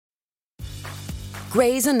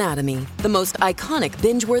Grey's Anatomy, the most iconic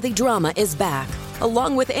binge-worthy drama, is back,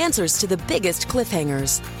 along with answers to the biggest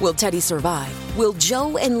cliffhangers. Will Teddy survive? Will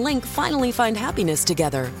Joe and Link finally find happiness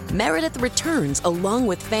together? Meredith returns along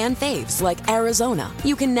with fan faves like Arizona.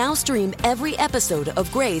 You can now stream every episode of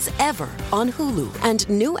Grey's ever on Hulu, and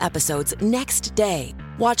new episodes next day.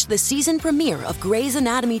 Watch the season premiere of Grey's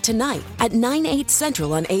Anatomy tonight at 9/8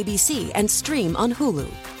 Central on ABC and stream on Hulu.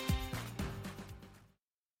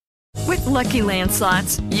 With Lucky Land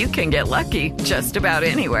Slots, you can get lucky just about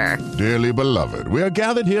anywhere. Dearly beloved, we are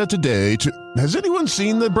gathered here today to... Has anyone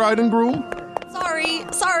seen the bride and groom?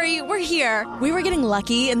 Sorry, we're here. We were getting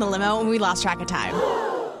lucky in the limo and we lost track of time.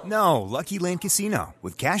 No, Lucky Land Casino,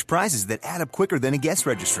 with cash prizes that add up quicker than a guest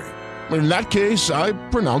registry. In that case, I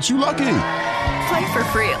pronounce you lucky. Play for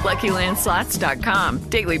free at LuckyLandSlots.com.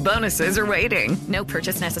 Daily bonuses are waiting. No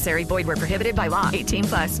purchase necessary. Void where prohibited by law.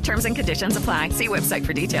 18+. Terms and conditions apply. See website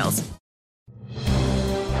for details.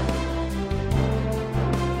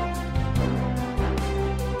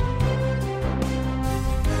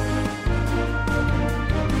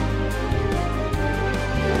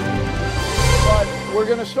 We're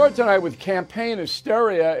going to start tonight with campaign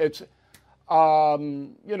hysteria. It's, a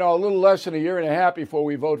little less than a year and a half before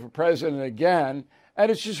we vote for president again,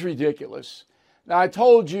 and it's just ridiculous. Now, I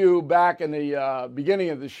told you back in the beginning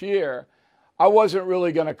of this year, I wasn't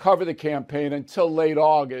really going to cover the campaign until late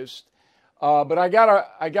August, but I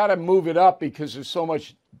gotta move it up because there's so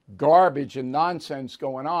much garbage and nonsense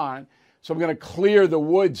going on. So I'm going to clear the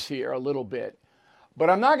woods here a little bit, but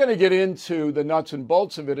I'm not going to get into the nuts and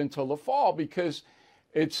bolts of it until the fall because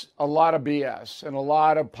it's a lot of BS and a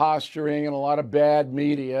lot of posturing and a lot of bad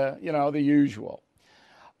media, the usual.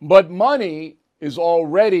 But money is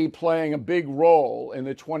already playing a big role in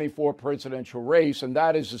the 24 presidential race, and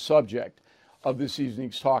that is the subject of this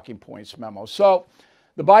evening's Talking Points memo. So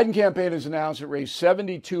the Biden campaign has announced it raised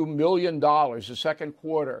 $72 million the second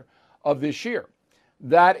quarter of this year.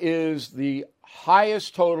 That is the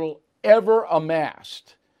highest total ever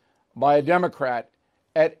amassed by a Democrat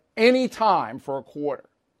at any time for a quarter.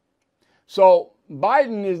 So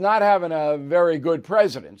Biden is not having a very good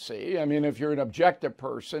presidency. I mean, if you're an objective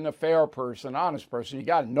person, a fair person, honest person, you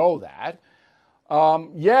got to know that.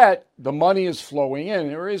 Yet the money is flowing in.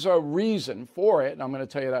 There is a reason for it, and I'm going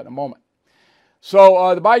to tell you that in a moment.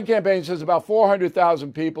 So the Biden campaign says about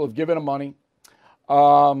 400,000 people have given him money.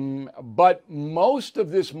 But most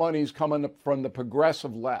of this money is coming from the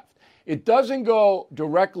progressive left. It doesn't go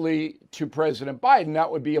directly to President Biden. That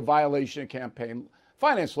would be a violation of campaign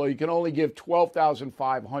finance law. You can only give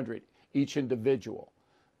 $12,500 each individual.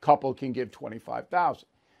 Couple can give $25,000.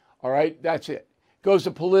 All right, that's it. Goes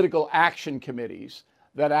to political action committees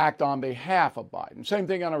that act on behalf of Biden. Same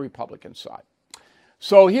thing on a Republican side.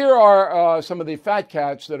 So here are some of the fat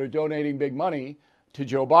cats that are donating big money to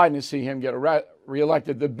Joe Biden to see him get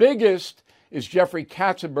reelected. The biggest is Jeffrey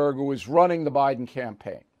Katzenberg, who is running the Biden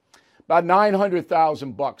campaign. About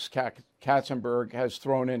 $900,000 Katzenberg has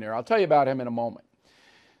thrown in there. I'll tell you about him in a moment.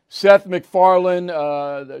 Seth MacFarlane,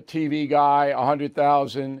 the TV guy,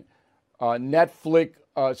 $100,000. Netflix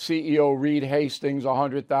CEO Reed Hastings,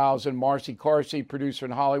 $100,000. Marcy Carsey, producer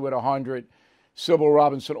in Hollywood, $100,000. Sybil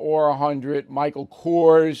Robinson Orr, $100,000. Michael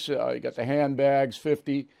Kors, you got the handbags,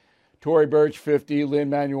 $50,000. Tory Burch, $50,000.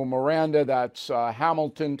 Lin-Manuel Miranda, that's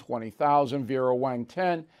Hamilton, $20,000. Vera Wang,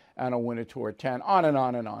 $10,000. Anna Wintour, $10,000. On and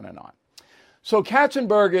on and on and on. So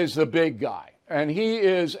Katzenberg is the big guy, and he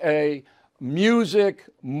is a music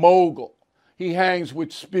mogul. He hangs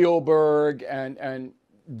with Spielberg and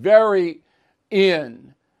very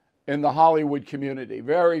in the Hollywood community,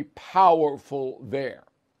 very powerful there.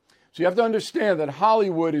 So you have to understand that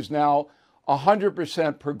Hollywood is now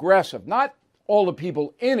 100% progressive. Not all the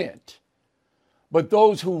people in it, but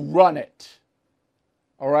those who run it,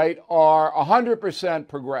 all right, are 100%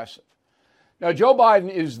 progressive. Now, Joe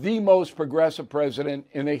Biden is the most progressive president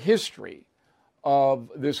in the history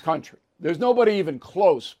of this country. There's nobody even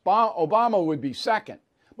close. Obama would be second,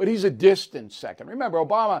 but he's a distant second. Remember,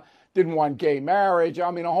 Obama didn't want gay marriage.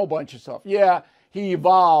 I mean, a whole bunch of stuff. Yeah, he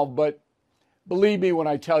evolved, but believe me when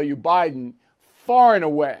I tell you, Biden, far and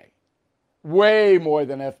away, way more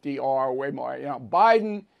than FDR, way more.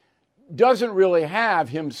 Biden doesn't really have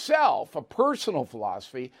himself a personal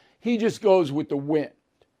philosophy. He just goes with the wind.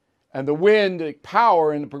 And the wind, the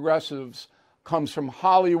power in the progressives comes from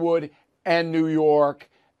Hollywood and New York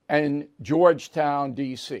and Georgetown,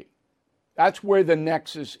 D.C. That's where the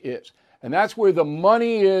nexus is. And that's where the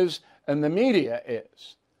money is and the media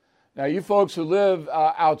is. Now, you folks who live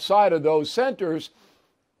outside of those centers,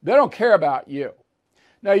 they don't care about you.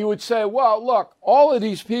 Now, you would say, well, look, all of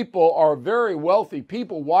these people are very wealthy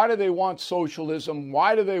people. Why do they want socialism?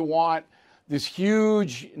 Why do they want this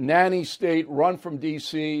huge nanny state run from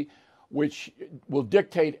D.C., which will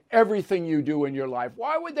dictate everything you do in your life?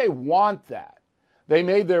 Why would they want that? They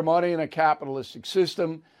made their money in a capitalistic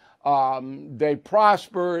system. They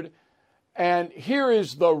prospered. And here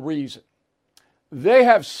is the reason. They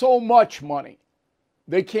have so much money,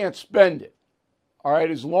 they can't spend it. All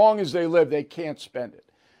right, as long as they live, they can't spend it.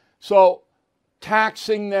 So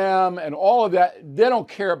taxing them and all of that, they don't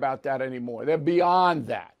care about that anymore. They're beyond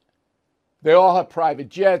that. They all have private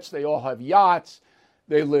jets. They all have yachts.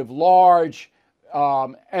 They live large.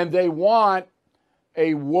 And they want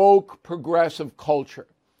a woke, progressive culture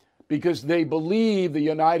because they believe the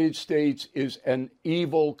United States is an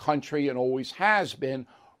evil country and always has been,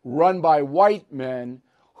 run by white men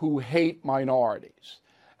who hate minorities.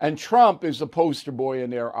 And Trump is the poster boy in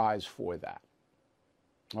their eyes for that.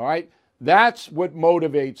 All right? That's what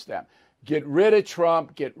motivates them. Get rid of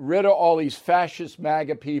Trump, get rid of all these fascist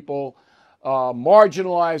MAGA people,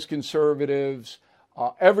 marginalized conservatives.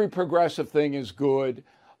 Every progressive thing is good.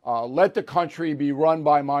 Let the country be run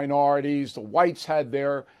by minorities. The whites had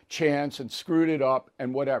their chance and screwed it up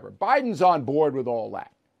and whatever. Biden's on board with all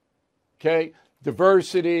that. Okay?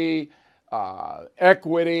 Diversity,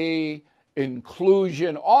 equity,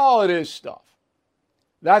 inclusion, all of this stuff.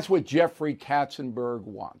 That's what Jeffrey Katzenberg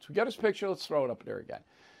wants. We got his picture. Let's throw it up there again.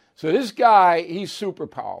 So this guy, he's super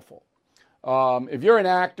powerful. If you're an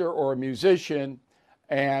actor or a musician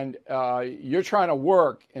and you're trying to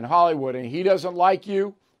work in Hollywood and he doesn't like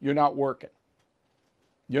you, you're not working.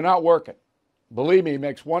 You're not working. Believe me, he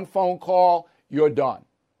makes one phone call, you're done.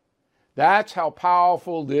 That's how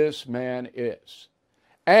powerful this man is.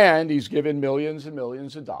 And he's given millions and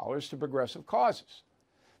millions of dollars to progressive causes.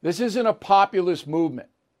 This isn't a populist movement.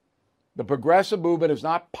 The progressive movement is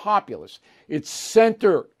not populist. It's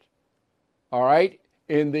centered, all right,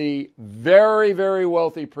 in the very, very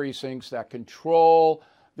wealthy precincts that control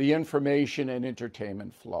the information and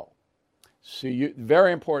entertainment flow. So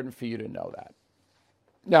very important for you to know that.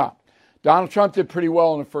 Now, Donald Trump did pretty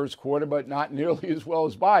well in the first quarter, but not nearly as well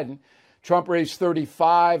as Biden. Trump raised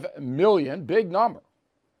 $35 million, big number,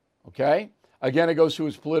 okay? Again, it goes to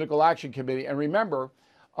his political action committee. And remember,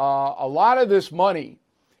 a lot of this money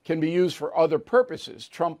can be used for other purposes.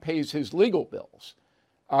 Trump pays his legal bills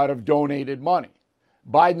out of donated money.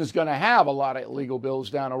 Biden's going to have a lot of legal bills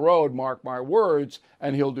down the road, mark my words,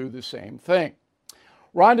 and he'll do the same thing.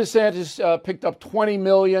 Ron DeSantis picked up $20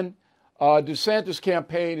 million. DeSantis'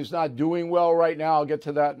 campaign is not doing well right now. I'll get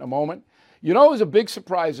to that in a moment. You know, it was a big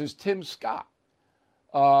surprise is Tim Scott,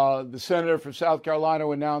 the senator from South Carolina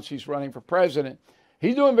who announced he's running for president.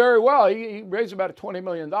 He's doing very well. He raised about $20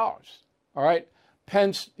 million. All right.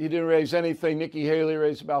 Pence, he didn't raise anything. Nikki Haley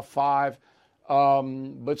raised about $5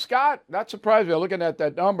 million. But Scott, that surprised me. I'm looking at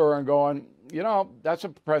that number and going, you know, that's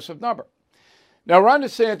an impressive number. Now, Ron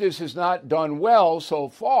DeSantis has not done well so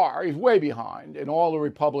far. He's way behind in all the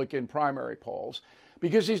Republican primary polls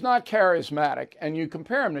because he's not charismatic. And you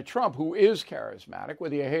compare him to Trump, who is charismatic,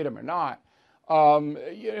 whether you hate him or not.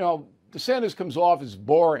 You know, DeSantis comes off as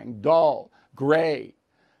boring, dull, gray.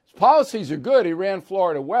 His policies are good. He ran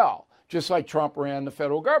Florida well, just like Trump ran the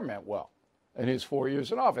federal government well in his 4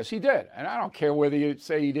 years in office. He did. And I don't care whether you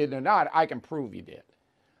say he did or not. I can prove he did.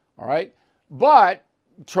 All right? But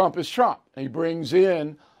Trump is Trump. He brings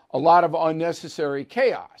in a lot of unnecessary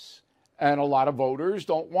chaos. And a lot of voters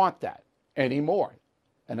don't want that anymore.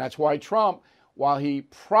 And that's why Trump, while he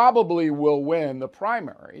probably will win the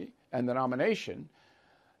primary and the nomination,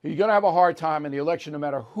 he's going to have a hard time in the election no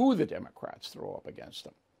matter who the Democrats throw up against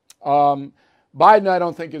him. Biden, I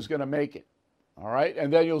don't think, is going to make it. All right?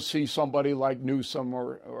 And then you'll see somebody like Newsom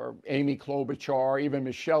or Amy Klobuchar, even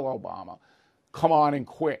Michelle Obama, come on in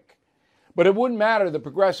quick. But it wouldn't matter. The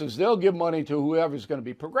progressives, they'll give money to whoever's going to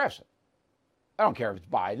be progressive. I don't care if it's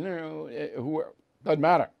Biden or whoever. Doesn't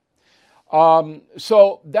matter.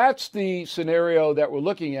 So that's the scenario that we're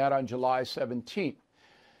looking at on July 17th.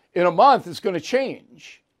 In a month, it's going to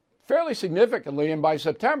change fairly significantly, and by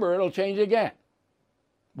September, it'll change again.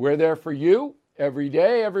 We're there for you every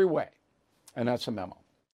day, every way. And that's a memo.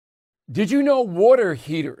 Did you know water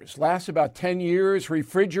heaters last about 10 years,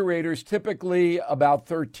 refrigerators typically about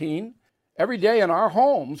 13? Every day in our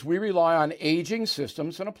homes, we rely on aging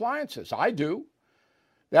systems and appliances. I do.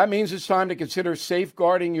 That means it's time to consider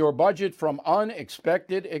safeguarding your budget from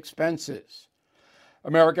unexpected expenses.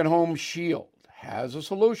 American Home Shield has a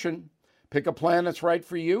solution. Pick a plan that's right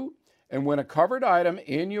for you, and when a covered item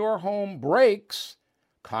in your home breaks,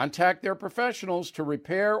 contact their professionals to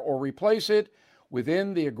repair or replace it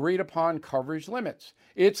within the agreed-upon coverage limits.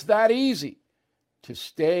 It's that easy to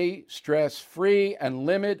stay stress-free and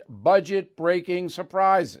limit budget-breaking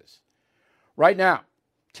surprises. Right now,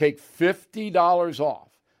 take $50 off.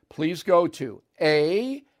 Please go to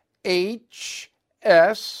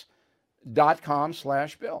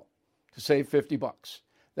ahs.com/bill to save $50.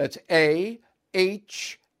 That's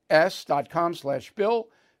ahs.com/bill.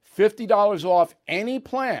 $50 off any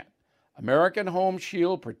plan. American Home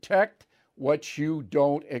Shield, protect what you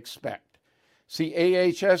don't expect. See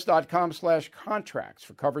ahs.com/contracts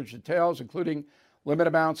for coverage details, including limit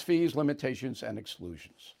amounts, fees, limitations, and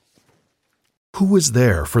exclusions. Who is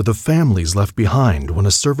there for the families left behind when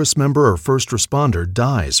a service member or first responder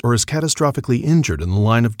dies or is catastrophically injured in the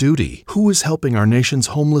line of duty? Who is helping our nation's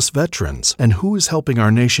homeless veterans? And who is helping our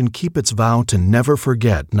nation keep its vow to never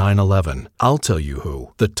forget 9/11? I'll tell you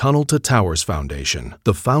who. The Tunnel to Towers Foundation.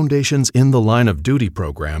 The foundation's In the Line of Duty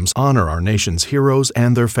programs honor our nation's heroes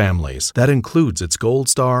and their families. That includes its Gold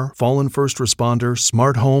Star, Fallen First Responder,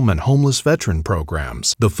 Smart Home, and Homeless Veteran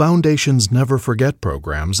programs. The foundation's Never Forget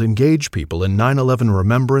programs engage people in 9/11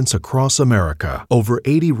 remembrance across America. Over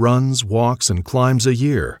 80 runs, walks, and climbs a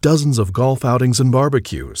year, dozens of golf outings and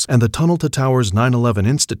barbecues, and the Tunnel to Towers 9/11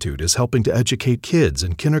 Institute is helping to educate kids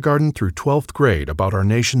in kindergarten through 12th grade about our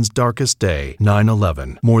nation's darkest day,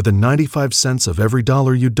 9/11. More than 95 cents of every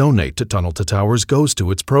dollar you donate to Tunnel to Towers goes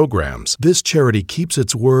to its programs. This charity keeps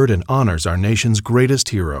its word and honors our nation's greatest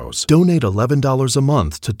heroes. Donate $11 a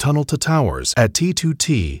month to Tunnel to Towers at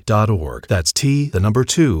T2T.org. That's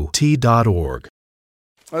T2T.org.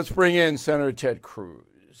 Let's bring in Senator Ted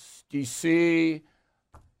Cruz, D.C.,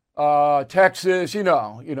 Texas. You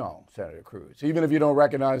know Senator Cruz, even if you don't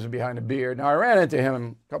recognize him behind the beard. Now, I ran into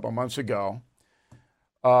him a couple of months ago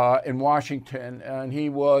in Washington, and he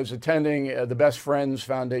was attending the Best Friends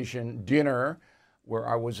Foundation dinner where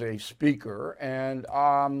I was a speaker, and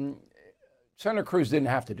Senator Cruz didn't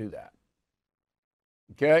have to do that.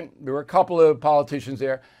 Okay? There were a couple of politicians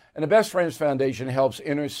there, and the Best Friends Foundation helps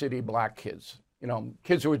inner city black kids.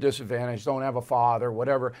 Kids who are disadvantaged, don't have a father,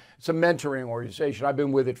 whatever. It's a mentoring organization. I've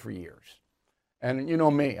been with it for years. And you know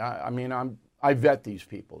me, I vet these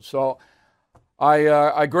people. So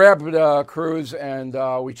I grabbed Cruz and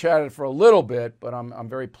we chatted for a little bit, but I'm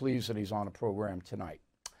very pleased that he's on the program tonight.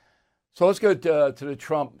 So let's go to the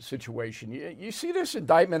Trump situation. You see this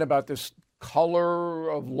indictment about this color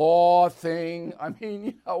of law thing?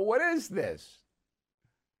 What is this?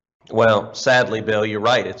 Well, sadly, Bill, you're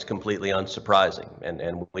right. It's completely unsurprising.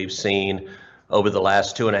 And we've seen over the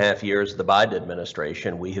last 2.5 years of the Biden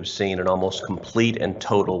administration, we have seen an almost complete and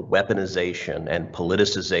total weaponization and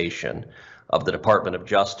politicization of the Department of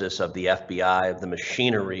Justice, of the FBI, of the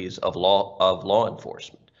machineries of law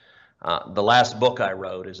enforcement. The last book I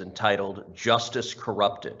wrote is entitled Justice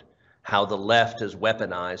Corrupted: How the Left Has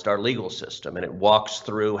Weaponized Our Legal System. And it walks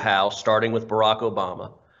through how, starting with Barack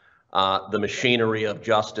Obama, the machinery of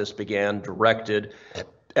justice began directed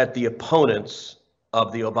at the opponents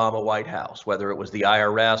of the Obama White House, whether it was the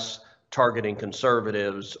IRS targeting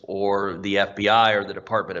conservatives or the FBI or the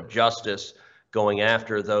Department of Justice going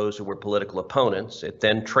after those who were political opponents. It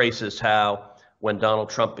then traces how, when Donald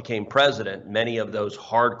Trump became president, many of those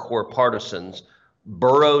hardcore partisans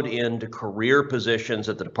burrowed into career positions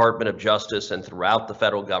at the Department of Justice and throughout the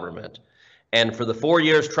federal government. And for the 4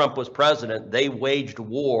 years Trump was president, they waged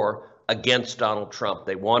war against Donald Trump.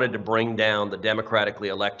 They wanted to bring down the democratically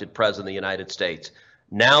elected president of the United States.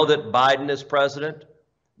 Now that Biden is president,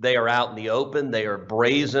 they are out in the open. They are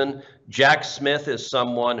brazen. Jack Smith is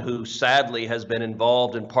someone who sadly has been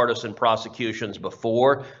involved in partisan prosecutions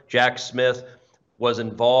before. Jack Smith was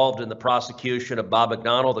involved in the prosecution of Bob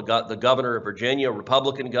McDonnell, the governor of Virginia,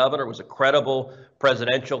 Republican governor, was a credible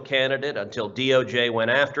presidential candidate until DOJ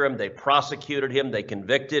went after him. They prosecuted him. They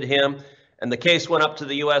convicted him. And the case went up to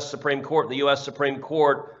the U.S. Supreme Court. The U.S. Supreme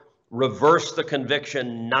Court reversed the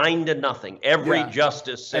conviction 9-0. Every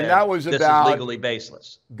justice said and that was this about is legally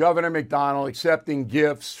baseless. Governor McDonnell accepting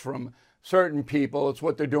gifts from certain people. It's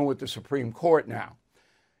what they're doing with the Supreme Court now.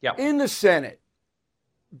 Yeah. In the Senate,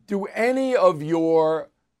 do any of your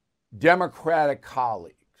Democratic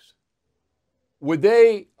colleagues, would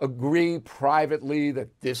they agree privately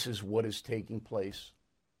that this is what is taking place?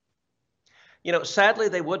 Sadly,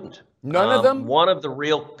 they wouldn't. None of them? One of the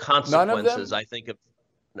real consequences, I think, of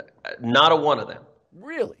not a one of them.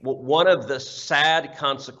 Really? One of the sad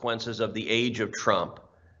consequences of the age of Trump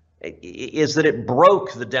is that it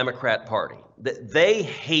broke the Democrat Party. That they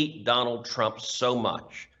hate Donald Trump so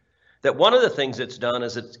much that one of the things it's done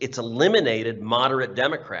is it's eliminated moderate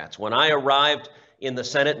Democrats. When I arrived in the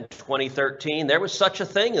Senate in 2013, there was such a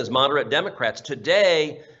thing as moderate Democrats.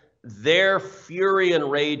 Today, their fury and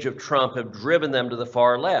rage of Trump have driven them to the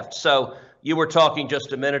far left. So you were talking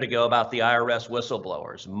just a minute ago about the IRS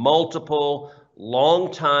whistleblowers, multiple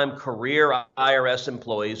longtime career IRS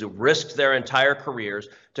employees who risked their entire careers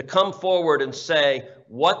to come forward and say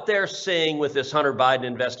what they're seeing with this Hunter Biden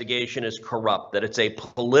investigation is corrupt, that it's a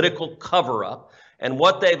political cover-up. And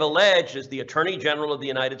what they've alleged is the Attorney General of the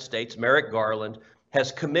United States, Merrick Garland,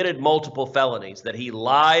 has committed multiple felonies, that he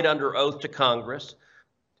lied under oath to Congress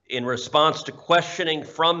in response to questioning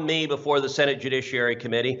from me before the Senate Judiciary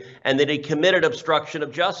Committee, and that he committed obstruction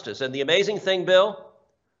of justice. And the amazing thing, Bill,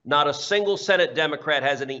 not a single Senate Democrat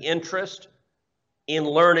has any interest in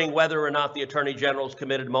learning whether or not the Attorney General's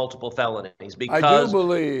committed multiple felonies, because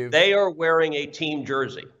they are wearing a team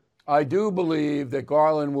jersey. I do believe that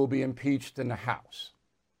Garland will be impeached in the House.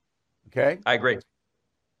 Okay? I agree.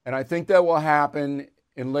 And I think that will happen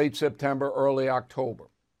in late September, early October.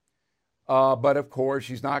 But, of course,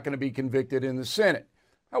 he's not going to be convicted in the Senate.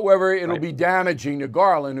 However, it'll be damaging to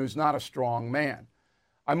Garland, who's not a strong man.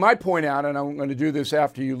 I might point out, and I'm going to do this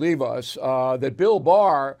after you leave us, that Bill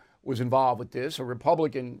Barr was involved with this, a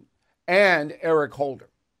Republican, and Eric Holder,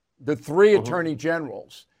 the three attorney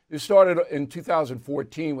generals. This started in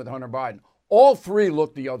 2014 with Hunter Biden. All three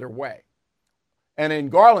looked the other way. And in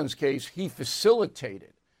Garland's case, he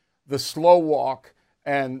facilitated the slow walk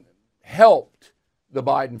and helped the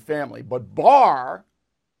Biden family. But Barr,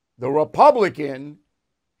 the Republican,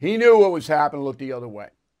 he knew what was happening, looked the other way.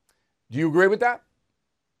 Do you agree with that?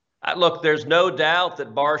 Look, there's no doubt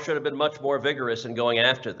that Barr should have been much more vigorous in going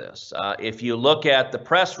after this. If you look at the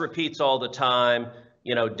press repeats all the time,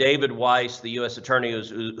 you know, David Weiss, the U.S. attorney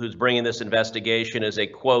who's bringing this investigation, is a,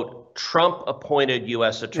 quote, Trump-appointed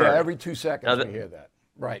U.S. attorney. Yeah, every 2 seconds we hear that.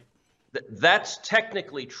 Right. That's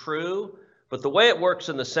technically true, but the way it works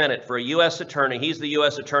in the Senate for a U.S. attorney, he's the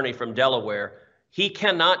U.S. attorney from Delaware, he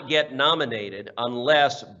cannot get nominated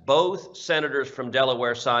unless both senators from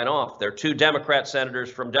Delaware sign off. There are two Democrat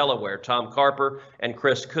senators from Delaware, Tom Carper and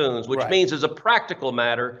Chris Coons, which means as a practical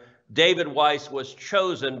matter, David Weiss was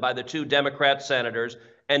chosen by the two Democrat senators.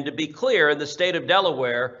 And to be clear, in the state of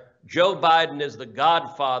Delaware, Joe Biden is the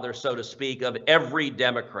godfather, so to speak, of every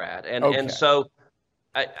Democrat. And so,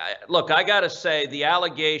 look, I got to say, the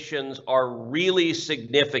allegations are really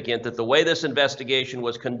significant that the way this investigation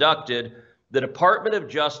was conducted, the Department of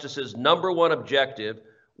Justice's number one objective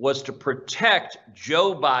was to protect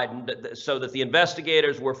Joe Biden so that the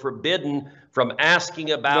investigators were forbidden from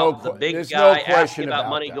asking about the big guy, asking about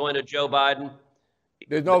money going to Joe Biden.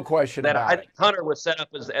 There's no question about it. Hunter was set up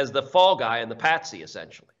as the fall guy and the patsy,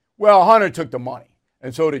 essentially. Well, Hunter took the money,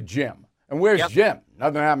 and so did Jim. And where's Jim?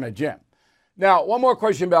 Nothing happened to Jim. Now, one more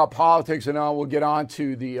question about politics, and then we'll get on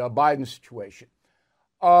to the Biden situation.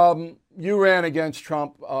 You ran against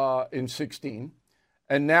Trump in 2016,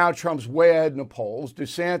 and now Trump's way ahead in the polls.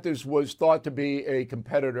 DeSantis was thought to be a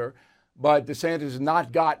competitor, but DeSantis has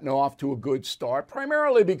not gotten off to a good start,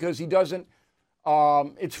 primarily because he doesn't,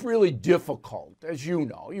 it's really difficult, as you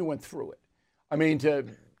know, you went through it. I mean, to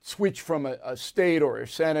switch from a state or a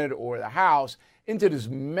Senate or the House into this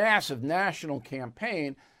massive national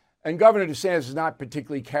campaign, and Governor DeSantis is not a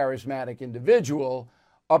particularly charismatic individual,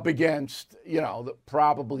 up against, you know,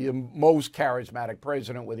 probably the most charismatic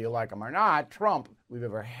president, whether you like him or not, Trump, we've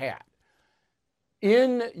ever had.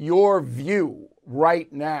 In your view right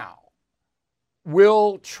now,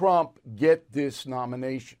 will Trump get this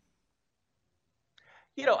nomination?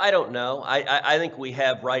 You know, I don't know. I think we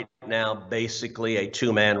have right now basically a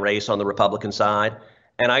two-man race on the Republican side.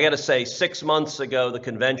 And I got to say, 6 months ago, the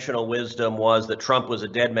conventional wisdom was that Trump was a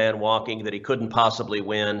dead man walking, that he couldn't possibly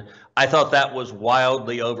win. I thought that was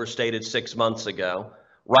wildly overstated 6 months ago.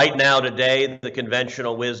 Right now, today, the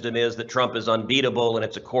conventional wisdom is that Trump is unbeatable and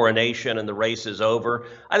it's a coronation and the race is over.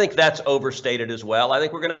 I think that's overstated as well. I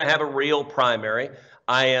think we're going to have a real primary.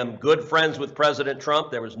 I am good friends with President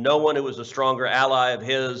Trump. There was no one who was a stronger ally of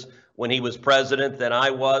his when he was president than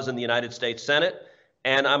I was in the United States Senate.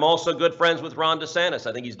 And I'm also good friends with Ron DeSantis.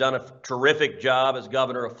 I think he's done a terrific job as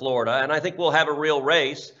governor of Florida, and I think we'll have a real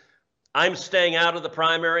race. I'm staying out of the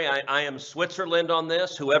primary. I am Switzerland on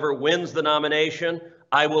this. Whoever wins the nomination,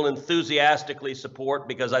 I will enthusiastically support,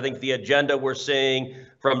 because I think the agenda we're seeing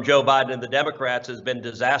from Joe Biden and the Democrats has been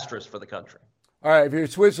disastrous for the country. All right, if you're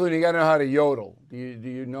Switzerland, you got to know how to yodel. Do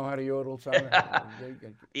you know how to yodel, Simon?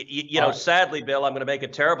 You know, sadly, Bill, I'm going to make a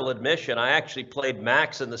terrible admission. I actually played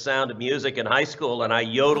Max in The Sound of Music in high school, and I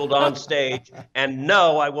yodeled on stage. And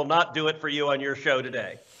no, I will not do it for you on your show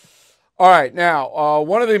today. All right, now,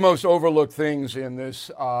 one of the most overlooked things in this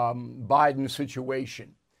Biden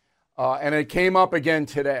situation And it came up again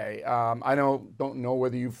today. I don't know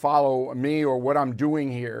whether you follow me or what I'm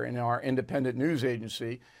doing here in our independent news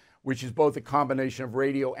agency, which is both a combination of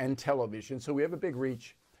radio and television. So we have a big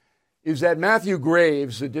reach. Is that Matthew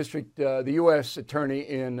Graves, the U.S. attorney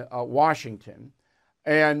in Washington,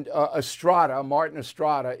 and Martin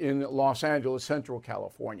Estrada in Los Angeles, Central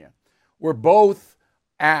California, were both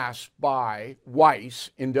asked by Weiss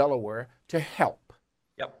in Delaware to help.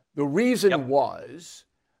 Yep. The reason was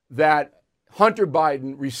that Hunter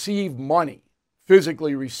Biden received money,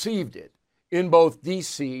 physically received it, in both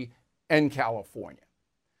D.C. and California.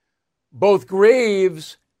 Both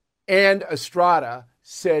Graves and Estrada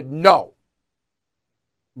said, no,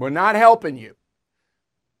 we're not helping you.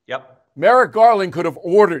 Yep. Merrick Garland could have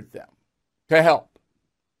ordered them to help.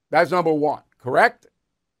 That's number one, correct?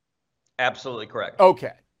 Absolutely correct.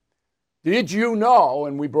 Okay. Did you know,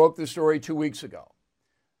 and we broke the story 2 weeks ago,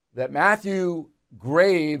 that Matthew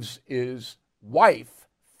Graves' wife,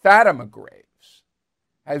 Fatima Graves,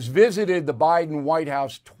 has visited the Biden White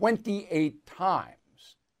House 28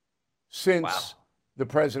 times since the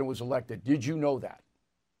president was elected? Did you know that?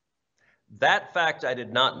 That fact I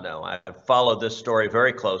did not know. I followed this story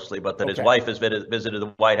very closely, but that his wife has visited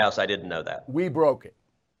the White House, I didn't know that. We broke it.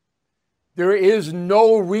 There is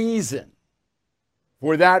no reason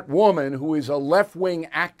for that woman, who is a left-wing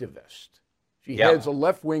activist, she heads a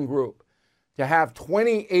left-wing group, to have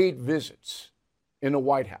 28 visits in the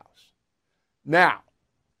White House. Now,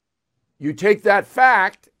 you take that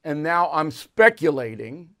fact, and now I'm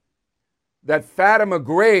speculating that Fatima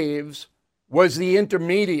Graves was the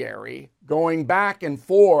intermediary going back and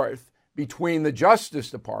forth between the Justice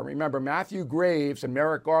Department. Remember, Matthew Graves and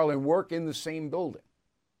Merrick Garland work in the same building,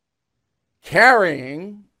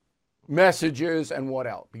 carrying messages and what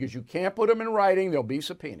else, because you can't put them in writing, they'll be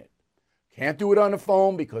subpoenaed. Can't do it on the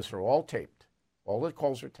phone because they're all taped. All the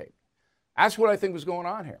calls are taped. That's what I think was going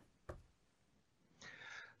on here.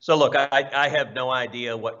 So look, I have no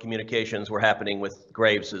idea what communications were happening with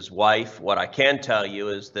Graves' wife. What I can tell you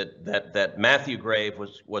is that Matthew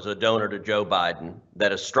Graves was a donor to Joe Biden,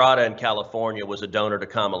 that Estrada in California was a donor to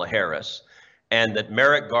Kamala Harris, and that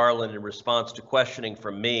Merrick Garland, in response to questioning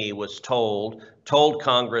from me, was told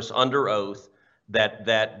Congress under oath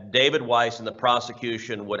that David Weiss and the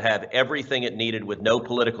prosecution would have everything it needed with no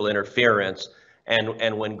political interference.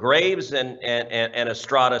 And when Graves and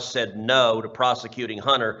Estrada said no to prosecuting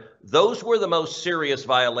Hunter, those were the most serious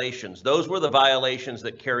violations. Those were the violations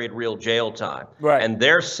that carried real jail time. Right. And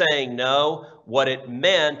they're saying no. What it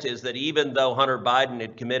meant is that even though Hunter Biden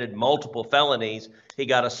had committed multiple felonies, he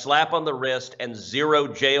got a slap on the wrist and 0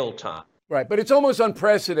 jail time. Right. But it's almost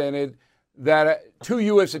unprecedented that 2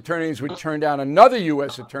 U.S. attorneys would turn down another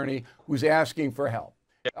U.S. attorney who's asking for help.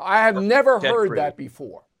 I have never heard that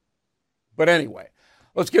before. But anyway,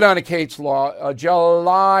 let's get on to Kate's Law.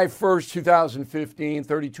 July 1st, 2015,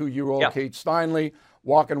 32-year-old Kate Steinle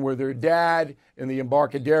walking with her dad in the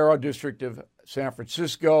Embarcadero district of San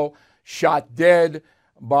Francisco, shot dead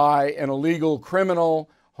by an illegal criminal,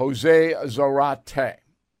 Jose Zarate.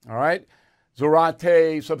 All right?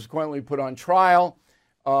 Zarate subsequently put on trial.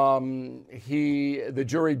 The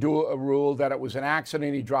jury ruled that it was an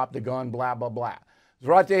accident. He dropped the gun, blah, blah, blah.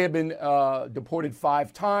 Zarate had been deported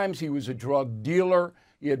 5 times. He was a drug dealer.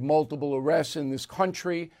 He had multiple arrests in this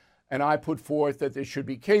country. And I put forth that there should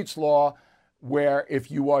be Kate's Law, where if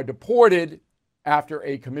you are deported after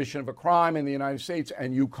a commission of a crime in the United States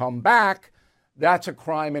and you come back, that's a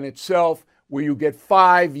crime in itself, where you get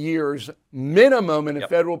 5 years minimum in a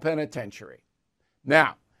federal penitentiary.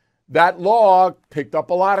 Now, that law picked up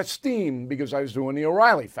a lot of steam because I was doing the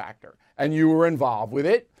O'Reilly factor, and you were involved with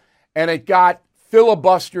it. And it got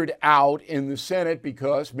filibustered out in the Senate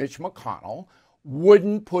because Mitch McConnell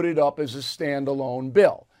wouldn't put it up as a standalone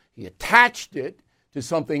bill. He attached it to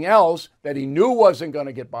something else that he knew wasn't going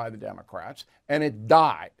to get by the Democrats, and it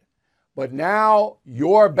died. But now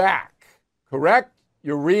you're back, correct?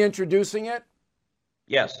 You're reintroducing it?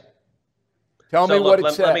 Yes. Tell me what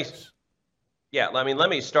it says. Let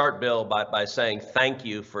me start, Bill, by saying thank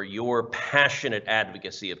you for your passionate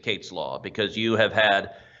advocacy of Kate's Law, because you have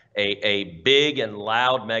had a big and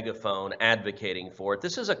loud megaphone advocating for it.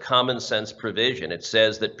 This is a common sense provision. It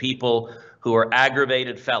says that people who are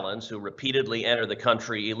aggravated felons who repeatedly enter the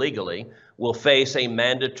country illegally will face a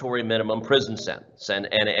mandatory minimum prison sentence. And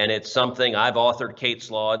it's something I've authored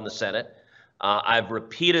Kate's Law in the Senate. I've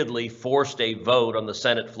repeatedly forced a vote on the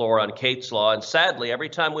Senate floor on Kate's Law. And sadly, every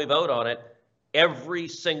time we vote on it, every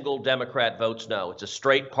single Democrat votes no. It's a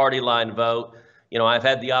straight party line vote. You know, I've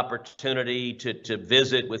had the opportunity to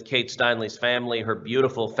visit with Kate Steinle's family, her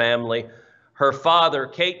beautiful family. Her father,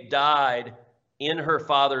 Kate, died in her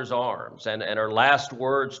father's arms, and her last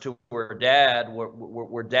words to her dad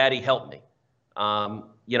were "Daddy, help me."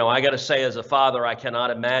 I got to say, as a father, I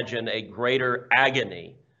cannot imagine a greater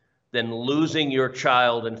agony than losing your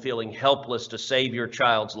child and feeling helpless to save your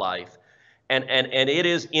child's life. And it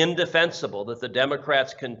is indefensible that the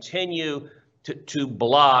Democrats continue to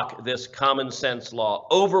block this common sense law.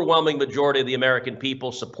 Overwhelming majority of the American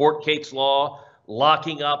people support Kate's law,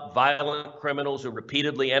 locking up violent criminals who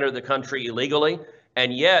repeatedly enter the country illegally.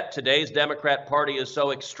 And yet today's Democrat Party is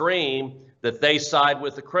so extreme that they side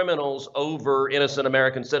with the criminals over innocent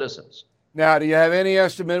American citizens. Now, do you have any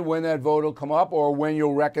estimate when that vote will come up or when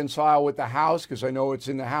you'll reconcile with the House? Because I know it's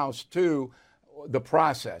in the House, too, the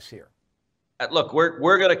process here. Look,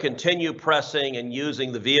 we're going to continue pressing and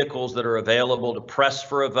using the vehicles that are available to press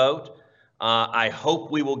for a vote. I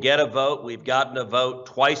hope we will get a vote. We've gotten a vote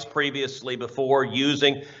twice previously before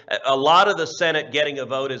using a lot of the Senate. Getting a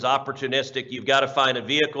vote is opportunistic. You've got to find a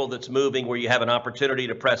vehicle that's moving where you have an opportunity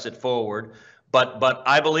to press it forward. But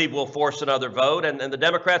I believe we'll force another vote, and the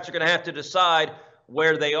Democrats are going to have to decide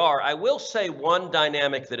where they are. I will say one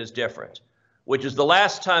dynamic that is different, which is the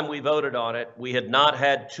last time we voted on it, we had not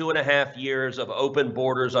had 2.5 years of open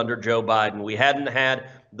borders under Joe Biden. We hadn't had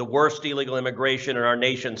the worst illegal immigration in our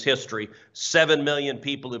nation's history. 7 million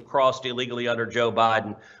people have crossed illegally under Joe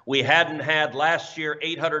Biden. We hadn't had last year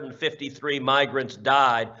 853 migrants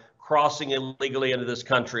died crossing illegally into this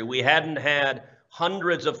country. We hadn't had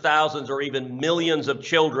hundreds of thousands or even millions of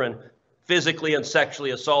children physically and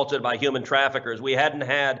sexually assaulted by human traffickers. We hadn't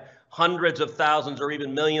had hundreds of thousands or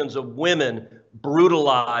even millions of women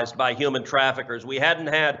brutalized by human traffickers. We hadn't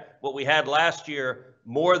had what we had last year,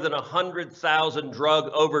 more than 100,000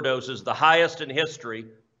 drug overdoses, the highest in history,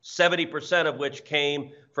 70% of which came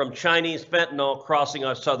from Chinese fentanyl crossing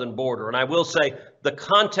our southern border. And I will say the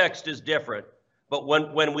context is different, but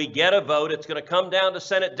when we get a vote, it's going to come down to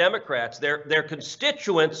Senate Democrats. Their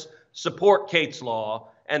constituents support Kate's law,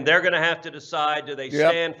 and they're going to have to decide, do they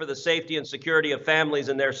stand for the safety and security of families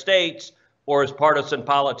in their states, or is partisan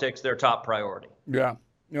politics their top priority? Yeah.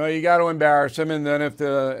 You got to embarrass them, and then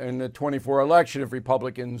in the 24 election, if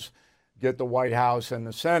Republicans get the White House and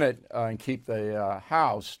the Senate and keep the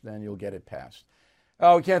House, then you'll get it passed.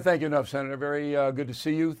 We can't thank you enough, Senator. Very good to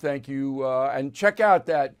see you. Thank you. And check out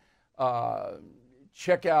that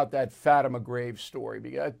Fatima Graves story,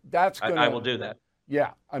 because that's going to... I will do that.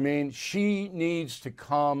 Yeah. I mean, she needs to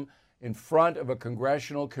come in front of a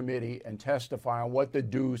congressional committee and testify on what the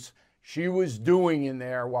deuce she was doing in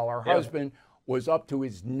there while her husband was up to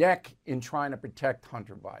his neck in trying to protect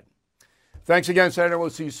Hunter Biden. Thanks again, Senator.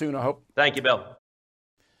 We'll see you soon, I hope. Thank you, Bill.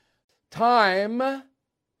 Time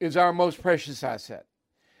is our most precious asset,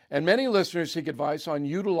 and many listeners seek advice on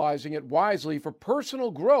utilizing it wisely for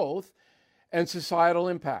personal growth and societal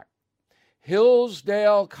impact.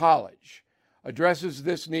 Hillsdale College addresses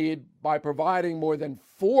this need by providing more than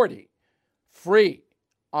 40 free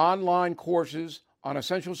online courses on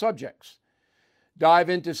essential subjects. Dive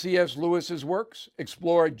into C.S. Lewis's works,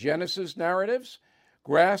 explore Genesis narratives,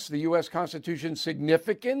 grasp the U.S. Constitution's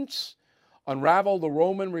significance, unravel the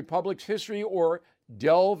Roman Republic's history, or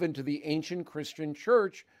delve into the ancient Christian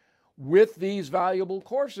church with these valuable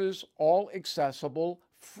courses, all accessible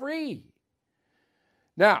free.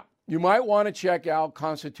 Now, you might want to check out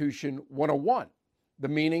Constitution 101, the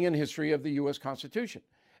meaning and history of the U.S. Constitution,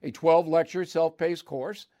 a 12-lecture self-paced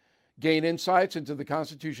course. Gain insights into the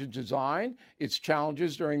Constitution's design, its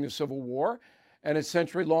challenges during the Civil War, and its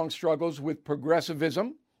century-long struggles with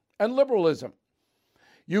progressivism and liberalism.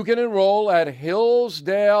 You can enroll at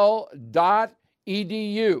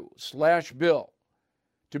hillsdale.edu/bill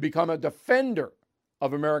to become a defender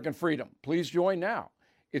of American freedom. Please join now.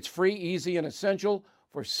 It's free, easy, and essential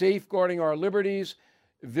for safeguarding our liberties.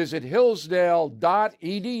 Visit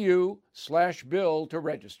hillsdale.edu/bill to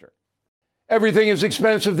register. Everything is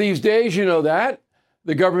expensive these days, you know that.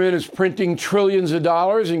 The government is printing trillions of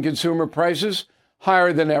dollars and consumer prices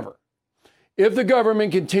higher than ever. If the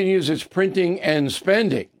government continues its printing and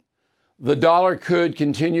spending, the dollar could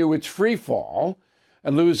continue its free fall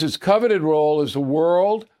and lose its coveted role as the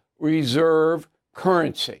world reserve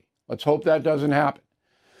currency. Let's hope that doesn't happen.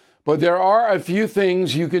 But there are a few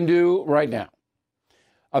things you can do right now.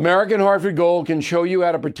 American Hartford Gold can show you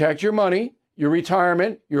how to protect your money, your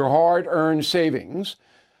retirement, your hard-earned savings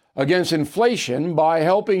against inflation by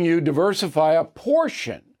helping you diversify a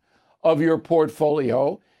portion of your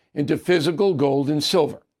portfolio into physical gold and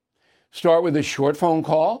silver. Start with a short phone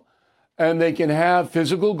call, and they can have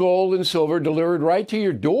physical gold and silver delivered right to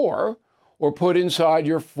your door or put inside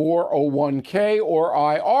your 401k or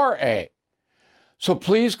IRA. So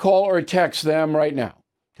please call or text them right now.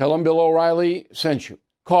 Tell them Bill O'Reilly sent you.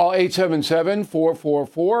 Call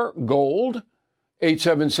 877-444-GOLD,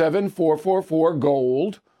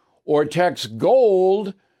 877-444-GOLD, or text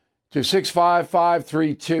GOLD to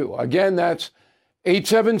 65532. Again, that's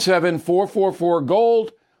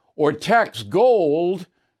 877-444-GOLD, or text GOLD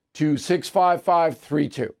to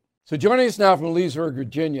 65532. So joining us now from Leesburg,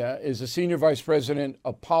 Virginia, is the Senior Vice President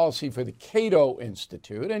of Policy for the Cato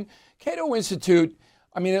Institute. And Cato Institute,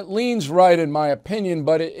 I mean, it leans right in my opinion,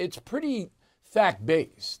 but it's pretty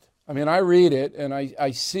fact-based. I mean, I read it and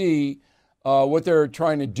I see what they're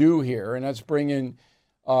trying to do here, and that's bring in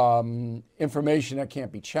information that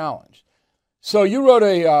can't be challenged. So you wrote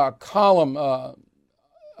a column.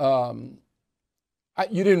 You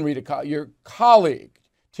didn't read a column. Your colleague,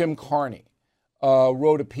 Tim Carney,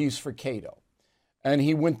 wrote a piece for Cato. And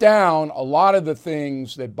he went down a lot of the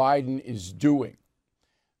things that Biden is doing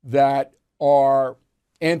that are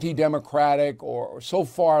anti-democratic or so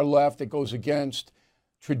far left it goes against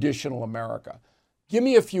traditional America. Give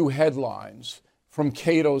me a few headlines from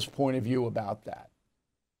Cato's point of view about that.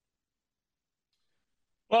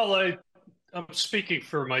 Well, I'm speaking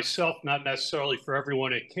for myself, not necessarily for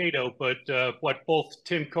everyone at Cato, but what both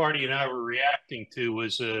Tim Carney and I were reacting to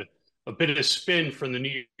was a bit of a spin from the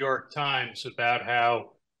New York Times about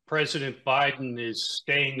how President Biden is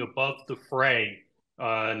staying above the fray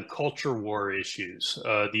on culture war issues.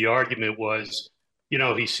 The argument was, you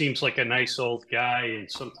know, he seems like a nice old guy and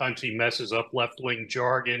sometimes he messes up left-wing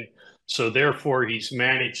jargon. So therefore, he's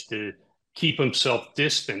managed to keep himself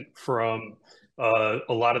distant from a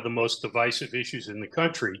lot of the most divisive issues in the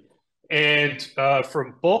country. And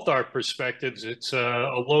from both our perspectives, it's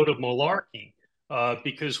a load of malarkey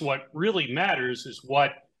because what really matters is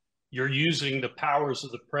what you're using the powers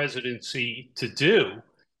of the presidency to do.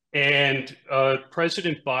 And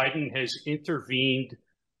President Biden has intervened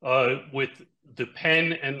with the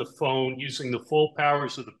pen and the phone, using the full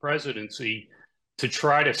powers of the presidency to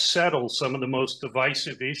try to settle some of the most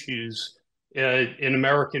divisive issues in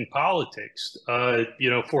American politics. You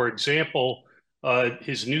know, for example,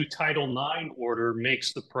 his new Title IX order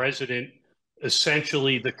makes the president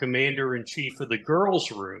essentially the commander-in-chief of the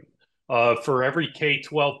girls' room. For every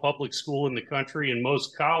K-12 public school in the country and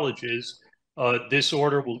most colleges, this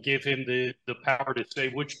order will give him the power to say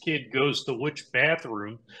which kid goes to which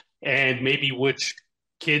bathroom and maybe which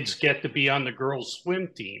kids get to be on the girls' swim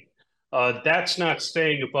team. That's not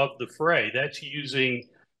staying above the fray. That's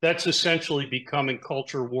essentially becoming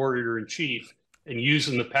culture warrior in chief and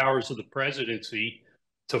using the powers of the presidency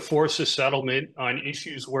to force a settlement on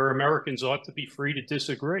issues where Americans ought to be free to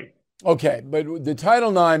disagree. Okay, but the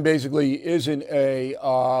Title IX basically isn't a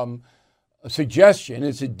suggestion,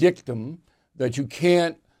 it's a dictum that you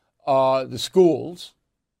can't, the schools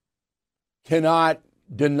cannot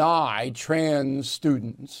deny trans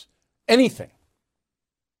students anything.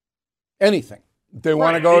 Anything. If they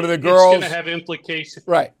want to go to the girls. It's going to have implications.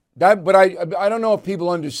 Right. But I don't know if people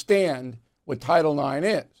understand what Title IX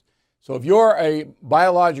is. So if you're a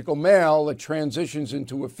biological male that transitions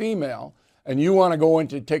into a female and you want to go in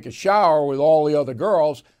to take a shower with all the other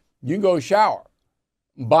girls, you can go shower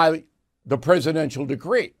by the presidential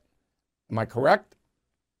decree. Am I correct?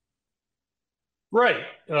 Right.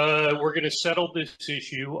 We're going to settle this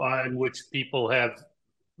issue on which people have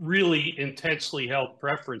really intensely held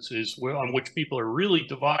preferences, on which people are really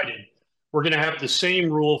divided. We're going to have the same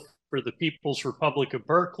rule for the People's Republic of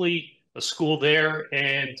Berkeley, a school there,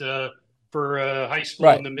 and for a high school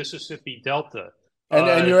in the Mississippi Delta.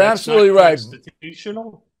 And you're absolutely right.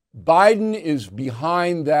 Constitutional. Biden is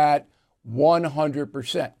behind that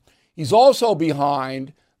 100%. He's also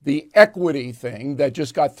behind the equity thing that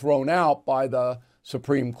just got thrown out by the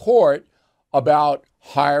Supreme Court about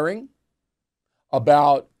hiring,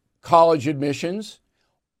 about college admissions.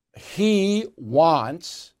 He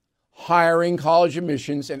wants hiring, college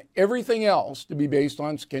admissions, and everything else to be based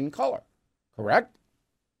on skin color, correct?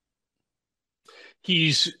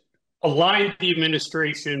 He's aligned the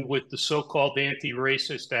administration with the so-called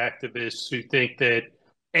anti-racist activists who think that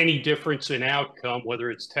any difference in outcome, whether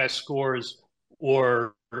it's test scores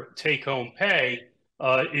or take-home pay,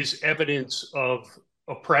 is evidence of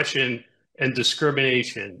oppression and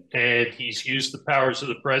discrimination. And he's used the powers of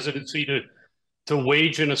the presidency to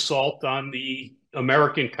wage an assault on the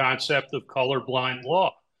American concept of colorblind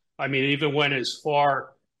law. I mean, even went as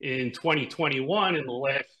far in 2021, in the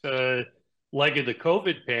last leg of the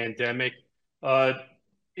COVID pandemic,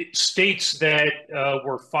 it states that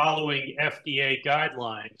were following FDA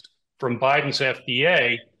guidelines from Biden's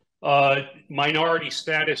FDA, minority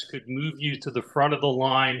status could move you to the front of the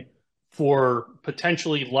line for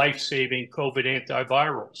potentially life-saving COVID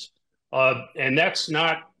antivirals. And that's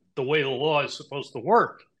not the way the law is supposed to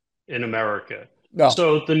work in America. No.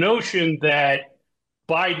 So the notion that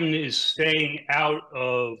Biden is staying out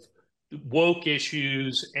of woke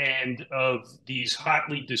issues and of these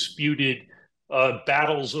hotly disputed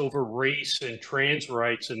battles over race and trans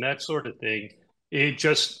rights and that sort of thing, it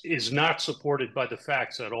just is not supported by the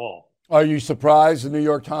facts at all. Are you surprised the New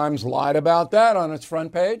York Times lied about that on its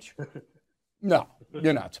front page? No,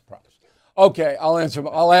 you're not surprised. Okay,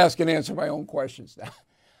 I'll ask and answer my own questions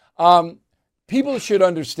now. People should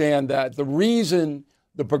understand that the reason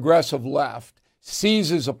the progressive left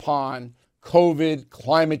seizes upon COVID,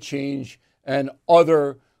 climate change, and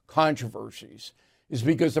other controversies is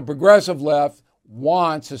because the progressive left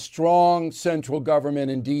wants a strong central government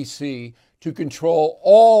in D.C. to control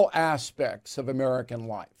all aspects of American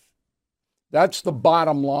life. That's the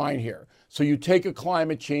bottom line here. So you take a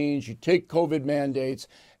climate change, you take COVID mandates,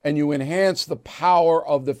 and you enhance the power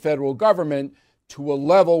of the federal government to a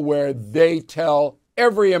level where they tell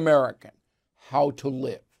every American how to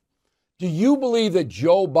live. Do you believe that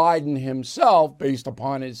Joe Biden himself, based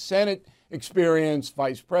upon his Senate experience,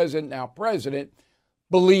 vice president, now president,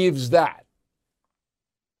 believes that?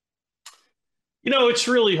 You know, it's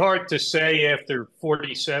really hard to say after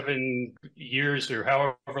 47 years or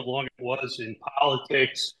however long it was in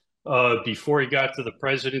politics before he got to the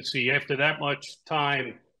presidency. After that much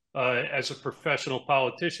time as a professional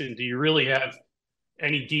politician, do you really have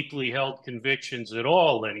any deeply held convictions at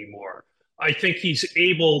all anymore? I think he's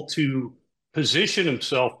able to position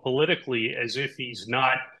himself politically as if he's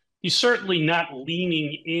certainly not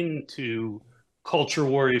leaning into culture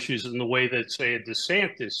war issues in the way that, say, a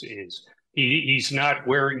DeSantis is. He's not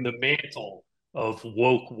wearing the mantle of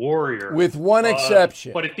woke warrior. With one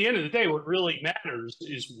exception. But at the end of the day, what really matters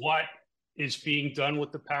is what is being done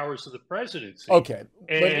with the powers of the presidency. Okay,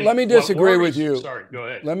 but let me disagree with you. Sorry, go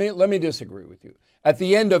ahead. Let me disagree with you. At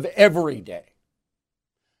the end of every day,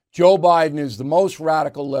 Joe Biden is the most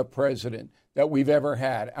radical left president that we've ever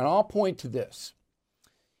had. And I'll point to this.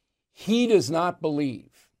 He does not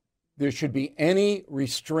believe there should be any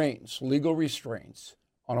restraints, legal restraints,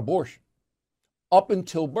 on abortion up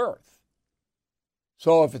until birth.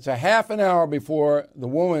 So if it's a half an hour before the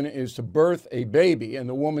woman is to birth a baby and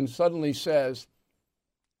the woman suddenly says,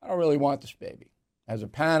 I don't really want this baby, has a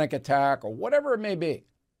panic attack or whatever it may be,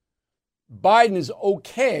 Biden is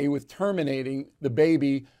okay with terminating the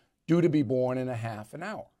baby due to be born in a half an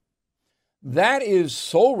hour. That is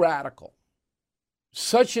so radical,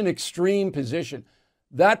 such an extreme position,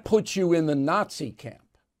 that puts you in the Nazi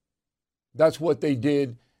camp. That's what they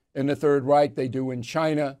did in the Third Reich. They do in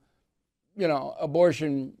China. You know,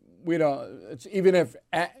 abortion, we don't, it's even if,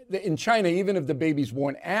 in China, even if the baby's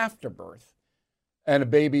born after birth and a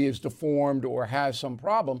baby is deformed or has some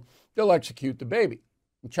problem, they'll execute the baby.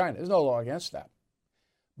 In China, there's no law against that.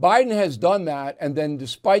 Biden has done that, and then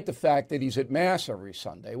despite the fact that he's at Mass every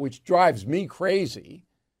Sunday, which drives me crazy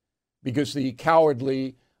because the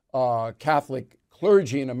cowardly Catholic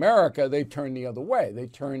clergy in America, they've turned the other way. They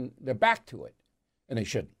turn their back to it, and they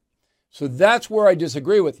shouldn't. So that's where I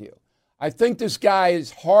disagree with you. I think this guy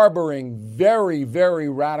is harboring very, very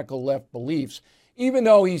radical left beliefs, even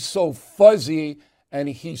though he's so fuzzy and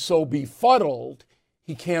he's so befuddled,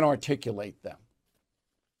 he can't articulate them.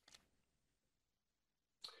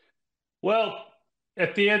 Well,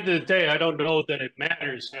 at the end of the day, I don't know that it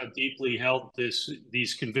matters how deeply held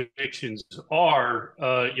these convictions are.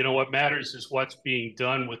 What matters is what's being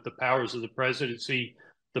done with the powers of the presidency,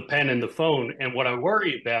 the pen and the phone. And what I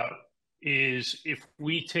worry about is if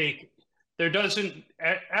we take,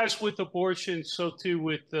 as with abortion, so too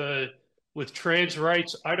with trans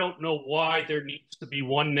rights, I don't know why there needs to be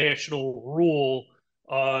one national rule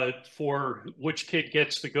for which kid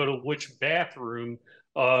gets to go to which bathroom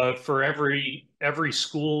for every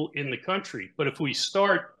school in the country. But if we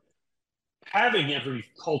start having every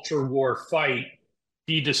culture war fight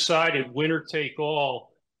be decided winner take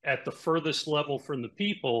all at the furthest level from the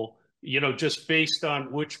people, just based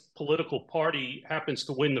on which political party happens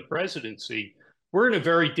to win the presidency, we're in a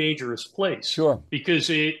very dangerous place. Sure. Because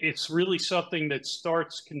it's really something that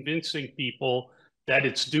starts convincing people that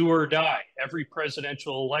it's do or die every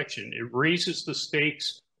presidential election. It raises the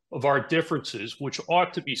stakes of our differences, which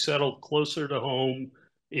ought to be settled closer to home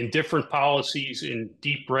in different policies in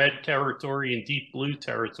deep red territory and deep blue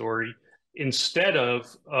territory, instead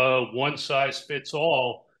of one size fits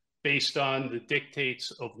all based on the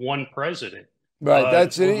dictates of one president. Right,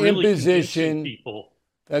 that's an really imposition.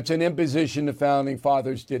 That's an imposition the founding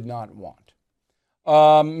fathers did not want.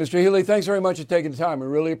 Mr. Healy, thanks very much for taking the time. We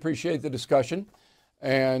really appreciate the discussion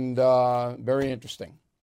and very interesting.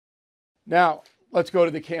 Now, let's go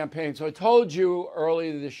to the campaign. So I told you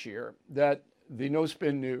earlier this year that the No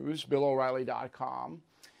Spin News, BillO'Reilly.com,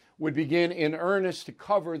 would begin in earnest to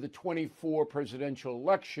cover the 24 presidential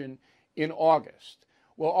election in August.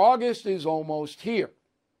 Well, August is almost here.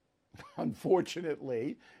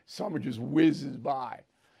 Unfortunately, summer just whizzes by.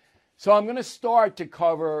 So I'm going to start to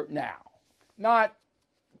cover now. Not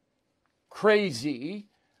crazy,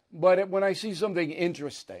 but when I see something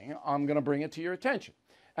interesting, I'm going to bring it to your attention.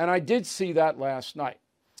 And I did see that last night.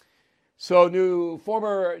 So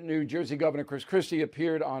former New Jersey Governor Chris Christie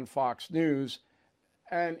appeared on Fox News,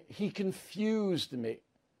 and he confused me.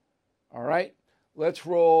 All right, let's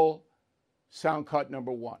roll sound cut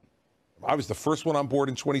number one. I was the first one on board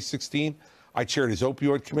in 2016. I chaired his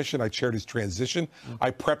opioid commission. I chaired his transition.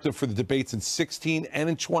 I prepped him for the debates in 16 and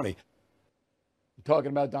in 20.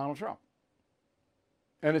 Talking about Donald Trump.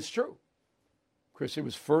 And it's true. Christie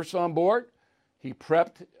was first on board. He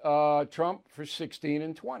prepped Trump for 16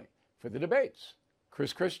 and 20 for the debates.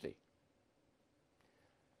 Chris Christie.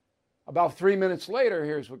 About 3 minutes later,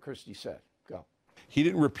 here's what Christie said. Go. He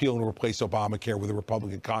didn't repeal and replace Obamacare with a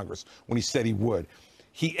Republican Congress when he said he would.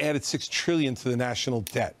 He added $6 trillion to the national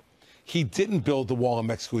debt. He didn't build the wall in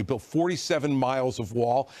Mexico. He built 47 miles of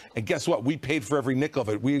wall. And guess what? We paid for every nickel of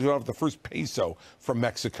it. We got the first peso from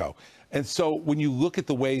Mexico. And so when you look at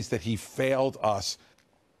the ways that he failed us.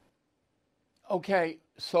 Okay,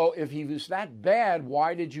 so if he was that bad,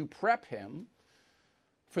 why did you prep him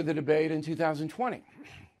for the debate in 2020?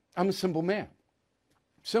 I'm a simple man.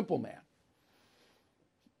 Simple man.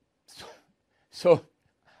 So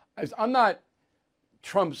I'm not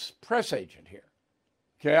Trump's press agent here.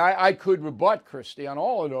 Okay, I could rebut Christie on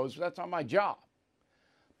all of those. That's not my job.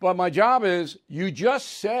 But my job is, you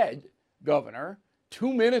just said, Governor,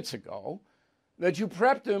 2 minutes ago, that you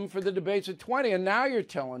prepped him for the debates at 20, and now you're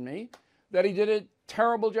telling me that he did a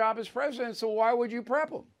terrible job as president, so why would you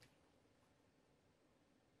prep him?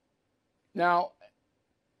 Now,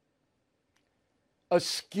 a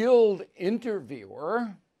skilled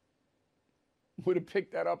interviewer would have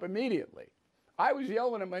picked that up immediately. I was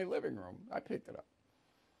yelling in my living room. I picked it up.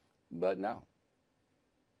 But no.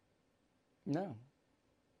 No.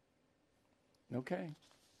 Okay.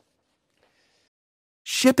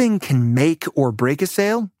 Shipping can make or break a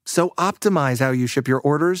sale, so optimize how you ship your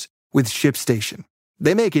orders with ShipStation.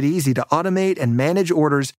 They make it easy to automate and manage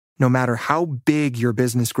orders no matter how big your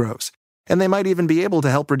business grows. And they might even be able to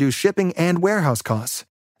help reduce shipping and warehouse costs.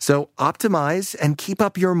 So optimize and keep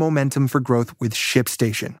up your momentum for growth with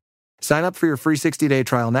ShipStation. Sign up for your free 60-day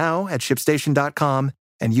trial now at ShipStation.com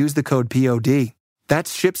and use the code POD.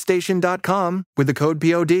 That's ShipStation.com with the code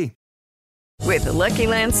POD. With the Lucky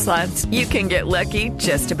Land Slots, you can get lucky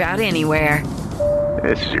just about anywhere.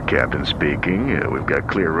 This is your captain speaking. We've got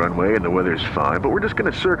clear runway and the weather's fine, but we're just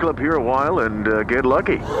going to circle up here a while and get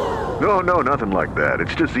lucky. No, nothing like that.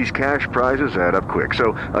 It's just these cash prizes add up quick.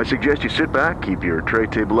 So I suggest you sit back, keep your tray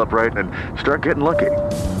table upright, and start getting lucky.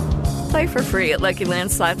 Play for free at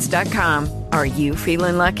LuckyLandSlots.com. Are you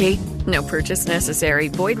feeling lucky? No purchase necessary.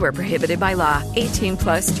 Void where prohibited by law.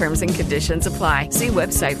 18+ terms and conditions apply. See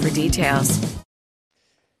website for details.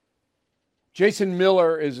 Jason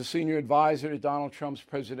Miller is a senior advisor to Donald Trump's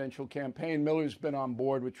presidential campaign. Miller's been on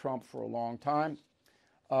board with Trump for a long time.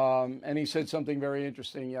 And he said something very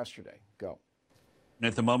interesting yesterday. Go.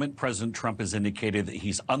 At the moment, President Trump has indicated that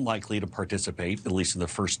he's unlikely to participate, at least in the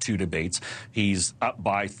first two debates. He's up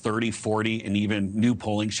by 30, 40, and even new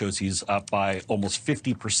polling shows he's up by almost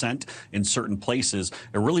 50% in certain places.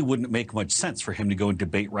 It really wouldn't make much sense for him to go and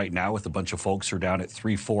debate right now with a bunch of folks who are down at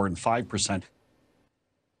 3, 4, and 5%.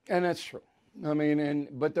 And that's true. I mean,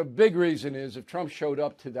 but the big reason is if Trump showed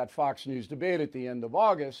up to that Fox News debate at the end of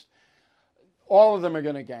August, all of them are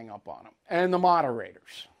going to gang up on him, and the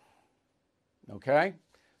moderators. Okay?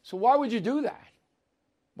 So why would you do that?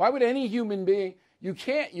 Why would any human being, you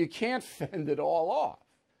can't fend it all off.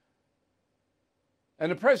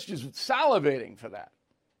 And the press is just salivating for that.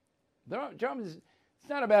 It's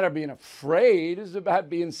not about being afraid, it's about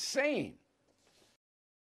being sane.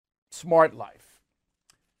 Smart life.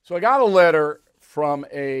 So I got a letter from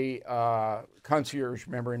a concierge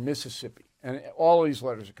member in Mississippi, and all of these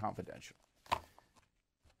letters are confidential.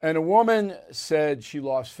 And a woman said she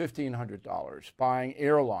lost $1,500 buying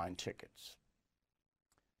airline tickets.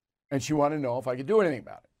 And she wanted to know if I could do anything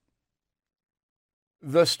about it.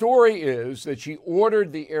 The story is that she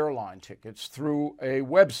ordered the airline tickets through a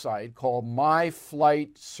website called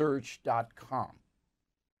myflightsearch.com.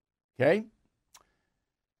 Okay?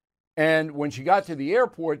 And when she got to the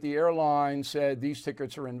airport, the airline said, these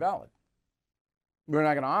tickets are invalid. We're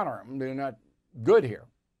not going to honor them. They're not good here,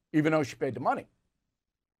 even though she paid the money.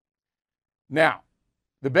 Now,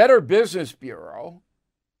 the Better Business Bureau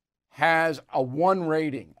has a 1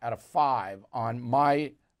 rating out of 5 on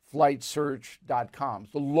myflightsearch.com.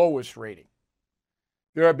 It's the lowest rating.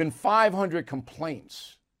 There have been 500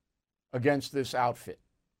 complaints against this outfit.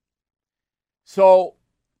 So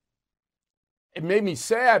it made me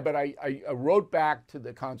sad, but I wrote back to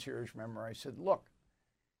the concierge member. I said, look,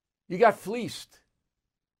 you got fleeced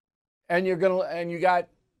and your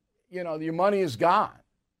money is gone.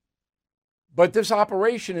 But this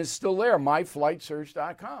operation is still there,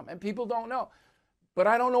 myflightsearch.com. And people don't know. But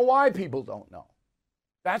I don't know why people don't know.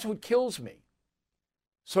 That's what kills me.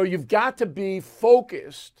 So you've got to be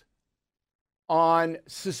focused on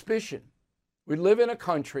suspicion. We live in a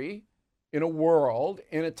country, in a world,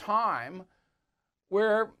 in a time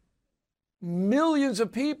where millions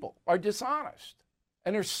of people are dishonest.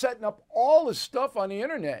 And they're setting up all this stuff on the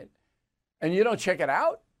internet. And you don't check it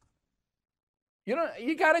out?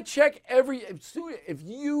 You got to check if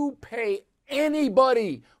you pay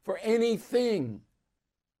anybody for anything,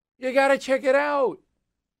 you got to check it out.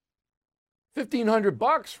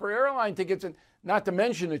 $1,500 for airline tickets, and not to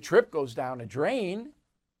mention the trip goes down the drain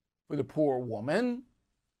for the poor woman.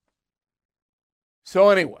 So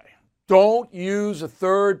anyway, don't use a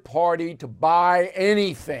third party to buy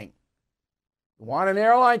anything. You want an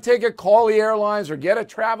airline ticket, call the airlines or get a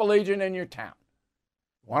travel agent in your town.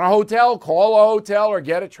 Want a hotel? Call a hotel or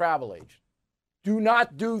get a travel agent. Do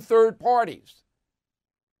not do third parties.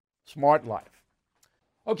 Smart life.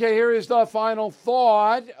 Okay, here is the final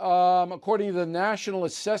thought. According to the National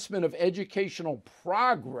Assessment of Educational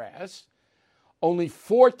Progress, only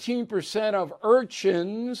 14% of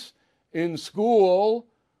urchins in school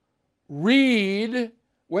read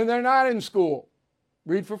when they're not in school.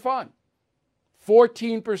 Read for fun.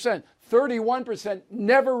 14%. 31%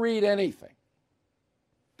 never read anything.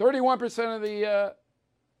 31%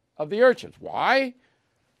 of the urchins. Why?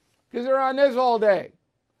 Because they're on this all day.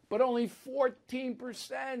 But only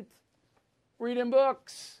 14% reading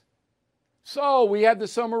books. So we had the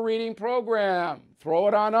summer reading program. Throw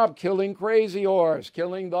it on up. Killing Crazy Horse,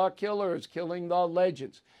 Killing the Killers, Killing the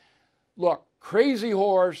Legends. Look, Crazy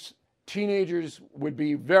Horse, teenagers would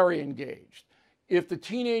be very engaged. If the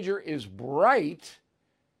teenager is bright,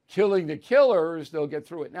 Killing the Killers, they'll get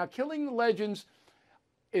through it. Now, Killing the Legends,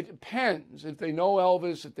 it depends. If they know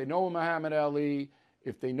Elvis, if they know Muhammad Ali,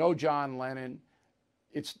 if they know John Lennon,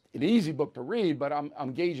 it's an easy book to read, but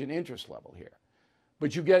I'm gauging interest level here.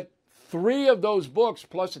 But you get 3 of those books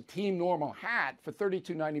plus a Team Normal hat for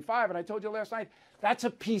 $32.95. And I told you last night, that's a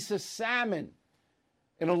piece of salmon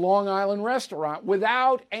in a Long Island restaurant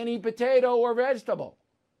without any potato or vegetable.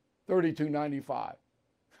 $32.95.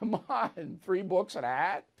 Come on, 3 books and a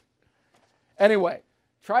hat. Anyway,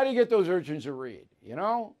 try to get those urchins to read. You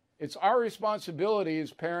know, it's our responsibility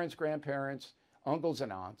as parents, grandparents, uncles,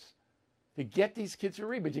 and aunts to get these kids to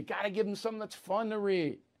read. But you got to give them something that's fun to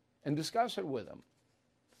read and discuss it with them.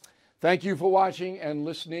 Thank you for watching and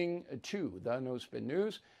listening to the No Spin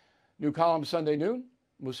News. New column Sunday noon.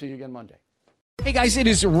 We'll see you again Monday. Hey guys, it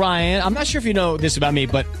is Ryan. I'm not sure if you know this about me,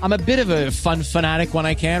 but I'm a bit of a fun fanatic when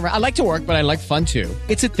I can. I like to work, but I like fun too.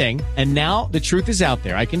 It's a thing. And now the truth is out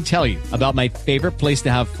there. I can tell you about my favorite place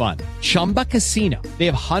to have fun. Chumba Casino. They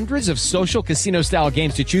have hundreds of social casino style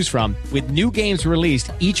games to choose from with new games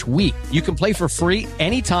released each week. You can play for free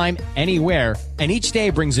anytime, anywhere. And each day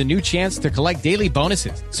brings a new chance to collect daily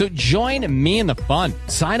bonuses. So join me in the fun.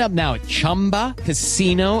 Sign up now at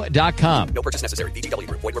ChumbaCasino.com. No purchase necessary. VGW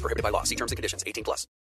Group. Void where prohibited by law. See terms and conditions. 18+.